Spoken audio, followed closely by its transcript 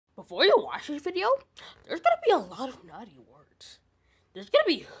before you watch this video, there's gonna be a lot of naughty words. There's gonna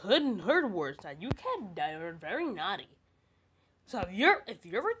be hood and herd words that you can't that are very naughty. So if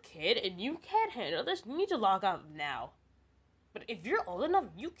you're a kid and you can't handle this, you need to log out now. But if you're old enough,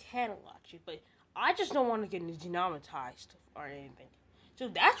 you can watch it. But I just don't want to get demonetized or anything. So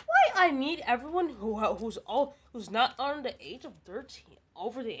that's why I need everyone who's not under the age of 13,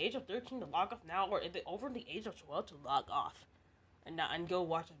 over the age of 13 to log off now, or over the age of 12 to log off and go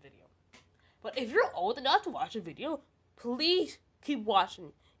watch a video. But if you're old enough to watch a video, please keep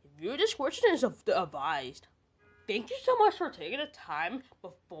watching. Viewer discretion is advised. Thank you so much for taking the time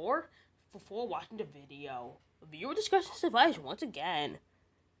before watching the video. Viewer discretion is advised once again.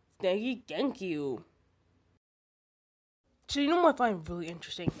 Thank you. So you know what I find really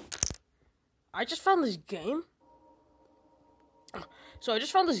interesting? I just found this game.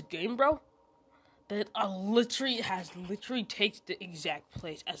 Bro, that literally takes the exact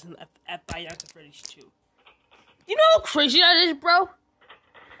place as an Five Nights at Freddy's 2. You know how crazy that is, bro?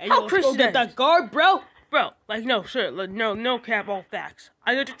 Hey, how crazy is that guard, bro? Bro, like no, sir, like, no cap, all facts.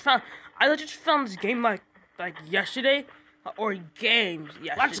 I legit found this game like yesterday, or games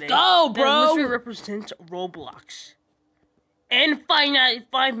yesterday. Let's go, bro. That literally represents Roblox and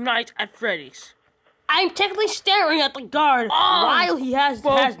Five Nights at Freddy's. I'm technically staring at the guard while he has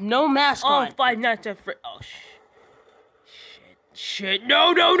no mask on. Five Nights at Freddy's. Oh shit!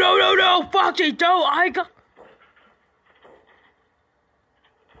 No! Fuck it! No! I got.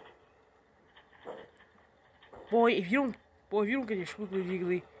 Boy, if you don't get your squiggly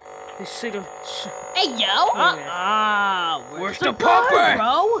giggly, this sick of. Hey yo! Where's the puffer,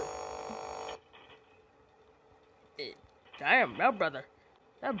 bro? Damn, that brother's.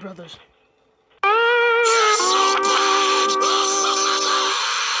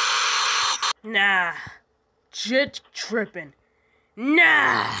 Nah, shit's tripping.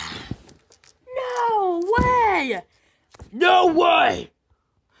 Nah, no way! No way!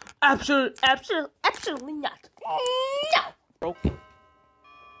 Absolutely not. No. Broken.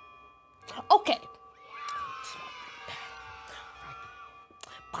 Okay.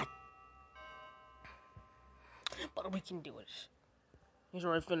 But we can do it. Here's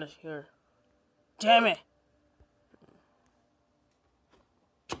where I finish here. Damn it.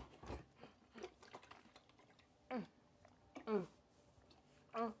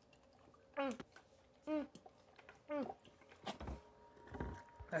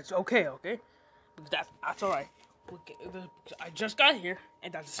 That's okay. That's alright. I just got here,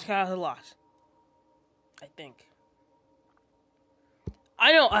 and that's kind of a loss. I think.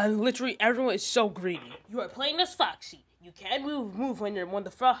 I know, everyone is so greedy. You are playing as Foxy. You can't move when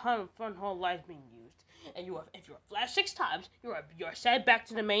the front hall light is being used. And if you are flashed 6 times, you are sent back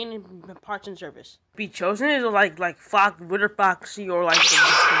to the main parts and service. Be chosen is like Witter Foxy or like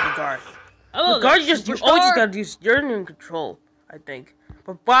the guard. Oh, the guard you always just gotta use. You're in control, I think.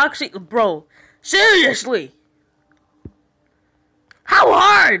 But Foxy, bro, seriously, how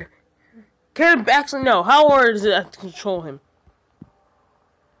hard? Can actually no. How hard is it to control him?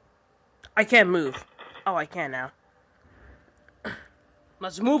 I can't move. Oh, I can now.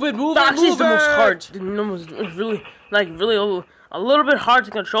 Let's move it. Foxy's the most hard. Really a little bit hard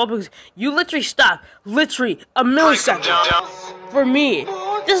to control because you literally stop. Literally a millisecond. For me,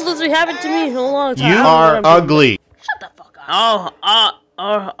 this literally happened to me a long time. You are ugly. Shut the fuck up.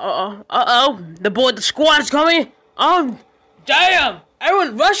 The squad's coming. Oh, damn!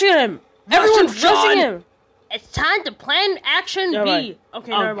 Everyone's rushing him. Everyone's rushing him. It's time to plan action B.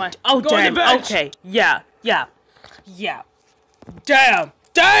 Okay, never mind. Oh, damn. Okay, yeah. Damn!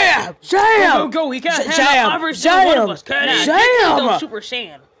 Go! He can't handle every single one of us. Damn! Super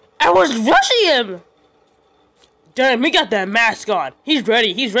Saiyan. I was rushing him. Damn, he got that mask on. He's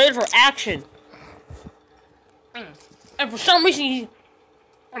ready. He's ready for action. And for some reason,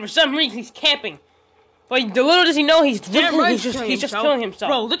 he's camping. But little does he know, he's just killing himself.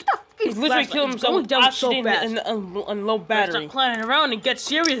 Bro, look at that. He's literally killing himself down so fast. And low battery. Stop playing around and get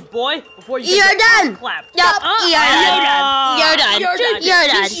serious, boy. Before you get done. Clap. You're done. You're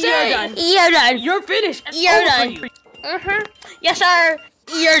finished. You're done. Yes, sir.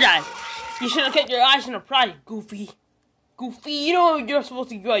 You're done. You should have kept your eyes on the prize, Goofy. You know you're supposed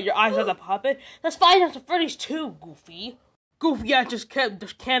to get your eyes on the puppet. That's Five Nights at Freddy's 2, Goofy. Goofy just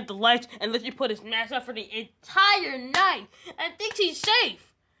camped the lights and literally put his mask on for the entire night and thinks he's safe.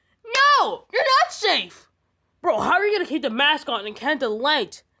 No, you're not safe. Bro, how are you gonna keep the mask on and camp the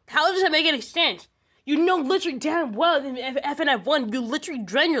light? How does that make any sense? You know literally damn well in FNF1 you literally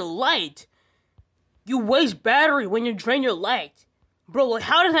drain your light. You waste battery when you drain your light. Bro, like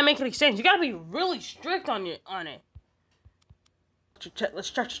how does that make any sense? You gotta be really strict on it.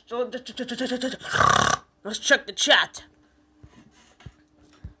 Let's check the chat.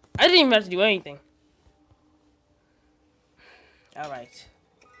 I didn't even have to do anything. Alright.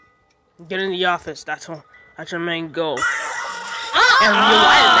 Get in the office. That's our main goal.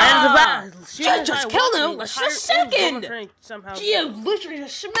 And She just killed him in less than a second! She literally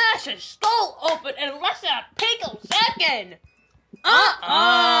just smashed his skull open in less than a pickle second!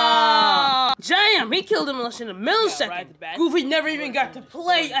 Damn, he killed him in less than a millisecond. Goofy never even got to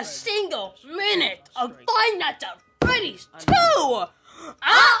play a single minute of Five Nights at Freddy's 2!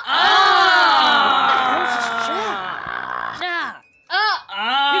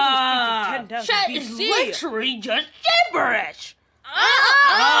 Chat is literally just gibberish!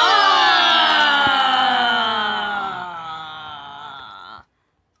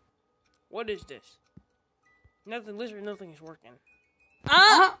 What is this? Literally nothing is working. The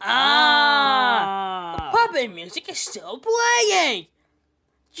puppet music is still playing!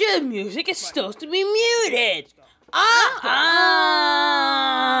 The music is still to be muted!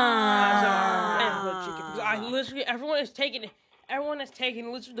 Everyone is taking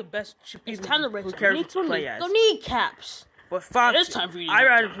literally the best. It's time to register. Go kneecaps. But fuck, it's time for you.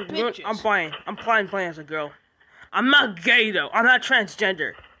 I'm playing as a girl. I'm not gay though. I'm not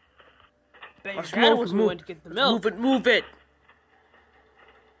transgender. Move it.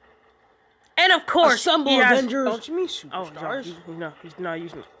 And of course, Avengers. Don't you mean superstars? He's not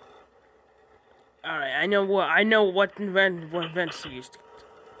using it. All right, I know what events he used.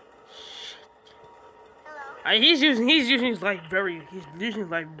 He's using like very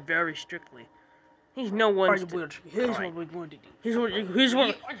strictly. He's no one. Here's what we're going to do. Here's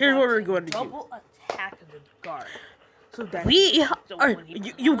what we're going to do. Double attack the guard. So that you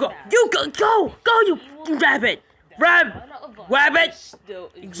go, you rabbit, rabbit.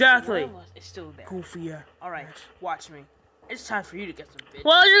 Exactly. It's still there. Goofy. All right, watch me. It's time for you to get some bitch.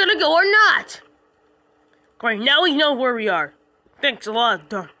 Well, you're gonna go or not. Great. Now we know where we are. Thanks a lot.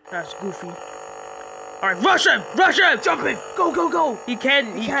 That's Goofy. All right, rush him! Jump in! Go! He can't,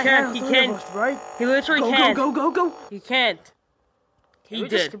 right? He literally can't. Go! He can't. He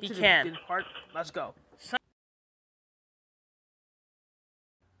can. Let's go.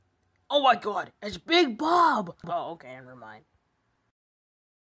 Oh my god, it's Big Bob! Oh, okay, never mind.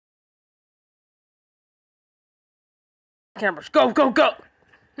 Cameras, go!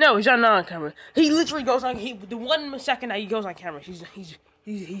 No, he's not on camera. He literally goes on, the 1 second that he goes on camera, he's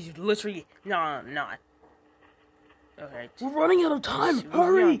literally, not. Okay. We're running out of time.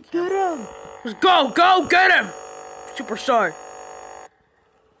 Hurry, get him. Let's go, get him. Superstar.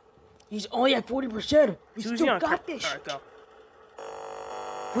 He's only at 40%. We still got this. Alright, go.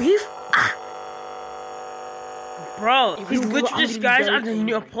 Bro, he's literally disguised as a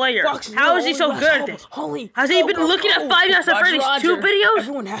new player. How is he so good at this? Has he been looking at Five Nights at Freddy's 2 videos?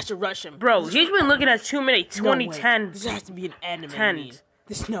 Everyone has to rush him. Bro, he's been looking at 2 minutes 2010. This has to be an anime.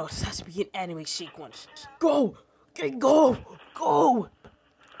 This has to be an anime sequence. Go! Kill him!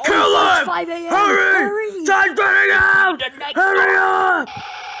 5 a.m. Hurry! Time's running out! Hurry up!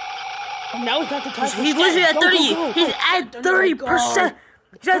 Now he's got the time. He's literally at 30. He's at 30%.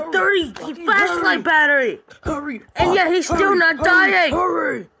 He's at 30 flashlight battery. Hurry! And yet he's still not dying.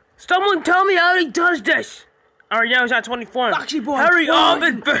 Hurry! Someone tell me how he does this. Alright, now he's at 24. Hurry up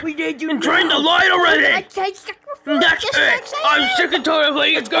and drain the light already. That's it. I'm sick and tired of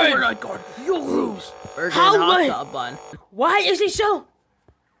playing this game. You'll lose. How late? Why is he so?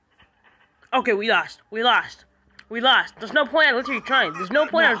 Okay, we lost. There's no point in literally trying. There's no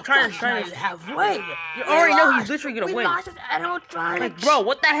point in trying to halfway. You already know he's literally gonna win. Like, bro,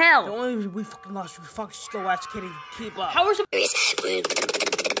 what the hell? The only reason we fucking lost, we fucking slow ass can't even keep up. How are some?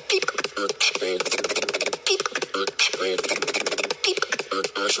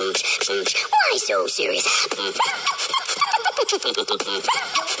 Why so serious?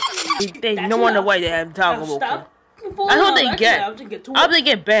 They no wonder why they have toggle. That's what they get. I hope they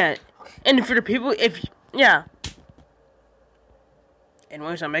get banned. And for the people, yeah.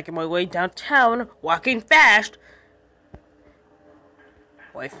 Anyways, I'm making my way downtown, walking fast.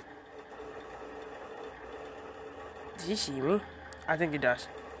 Wife. Does he see me? I think he does.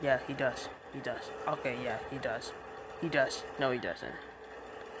 Yeah, he does. Okay, yeah, he does. No, he doesn't.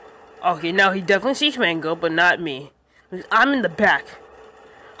 Okay, now he definitely sees Mango, but not me. I'm in the back.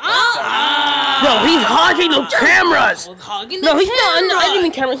 Bro, he's hogging the cameras! No, he's not. I didn't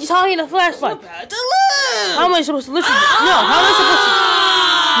mean cameras. He's hogging the flashlight. How am I supposed to listen? No, how am I supposed to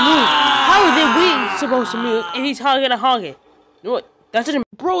move? How are we supposed to move if he's hogging a hogging? What? That doesn't.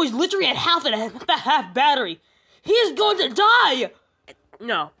 Bro, he's literally at half battery. He is going to die.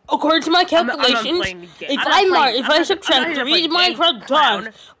 No. According to my calculations, if I subtract 3 Minecraft dogs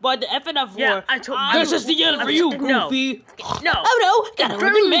by the FNF war, this is the end for you, Goofy. No. Oh no, gotta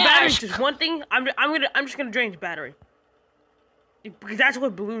Draining the the batteries mask. is one thing. I'm just gonna drain the battery. Because that's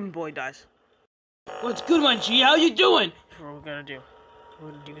what Balloon Boy does. What's good, my G? How you doing? That's what we're gonna do. We're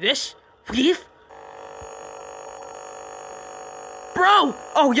gonna do this. Leave. Bro!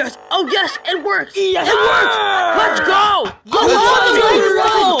 Oh yes! Oh yes! It works! Yes, it works! Let's go!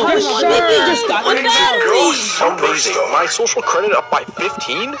 Amazing! My social credit up by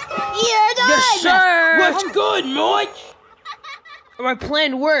 15? Yes, sir! What's good, Mike? My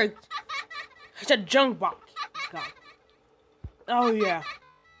plan worked. It's a junk box. Oh yeah.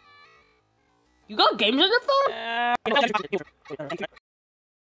 You got games on your phone?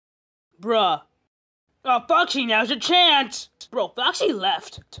 Bruh. Oh, Foxy, now's your chance! Bro, Foxy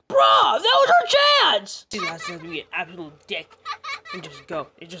left. Bruh, that was our chance! See, that's gonna be an absolute dick. And just go.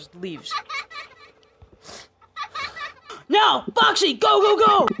 It just leaves. Now, Foxy,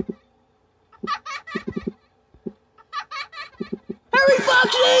 go! Hurry,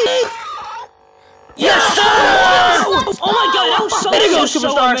 Foxy! Yes, sir! Oh my god, that was so amazing!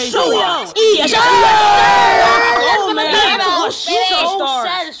 Yes, sir! Oh man, that was so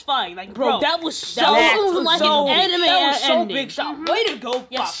satisfying. Like, bro, that was so like an anime that was so ending. big shot. Way to go,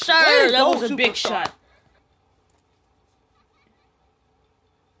 Yes, Foxy. sir. Way to That go, was a big superstar. shot.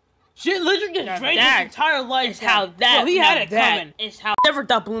 Shit literally just drained that his entire life. It's how that. Bro, he had now it that coming. is how. I never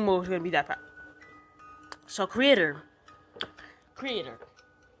thought Balloon Boy was gonna be that fast. So creator.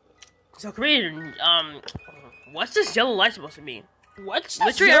 What's this yellow light supposed to be? What's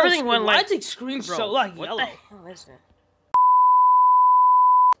Literally this yellow everything went like- Why does it screen so like What yellow? the hell is this?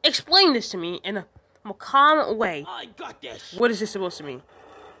 Explain this to me in a more calm way. I got this. What is this supposed to mean?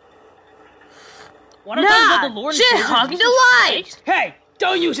 Nah, shit, hogging the light. Hey,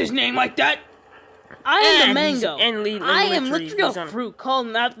 don't use his name like that. I am the mango. I am literally a fruit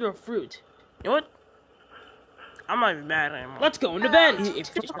called after a fruit. You know what? I'm not even mad anymore. Let's go into bed.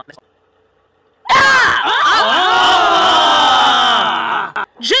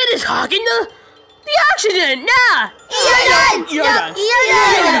 Jin is hogging the oxygen. Nah. You're done.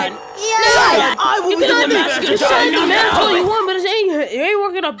 I will be the master. That's all you want, but it ain't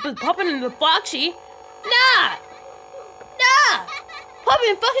working up popping in the Foxy. Nah. Popping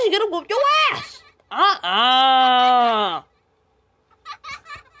and Foxy's gonna whoop your ass.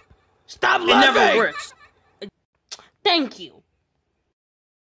 Stop It laughing. never works. Thank you.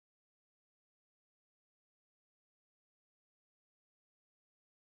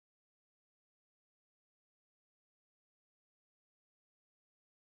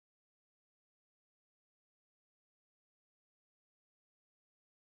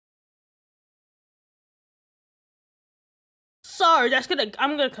 Sorry,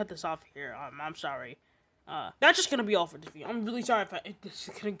 I'm gonna cut this off here. I'm sorry. That's just gonna be all for this video. I'm really sorry if this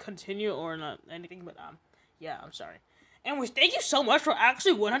is gonna continue or not anything, but yeah, I'm sorry. Anyways, thank you so much for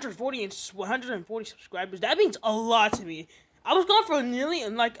actually 140 subscribers. That means a lot to me. I was gone for nearly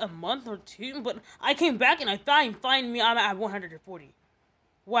like a month or two, but I came back and I find me I'm at 140.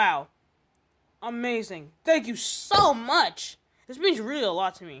 Wow, amazing! Thank you so much. This means really a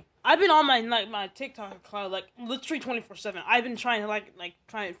lot to me. I've been on my TikTok account like literally 24/7. I've been trying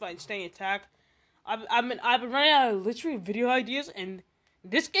to stay intact. I've been running out of literally video ideas, and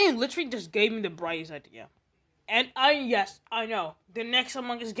this game literally just gave me the brightest idea. And I know the next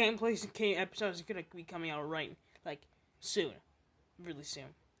Among Us gameplays and episodes is gonna be coming out right soon, really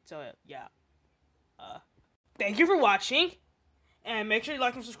soon. So yeah, thank you for watching, and make sure you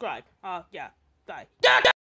like and subscribe. Yeah, bye.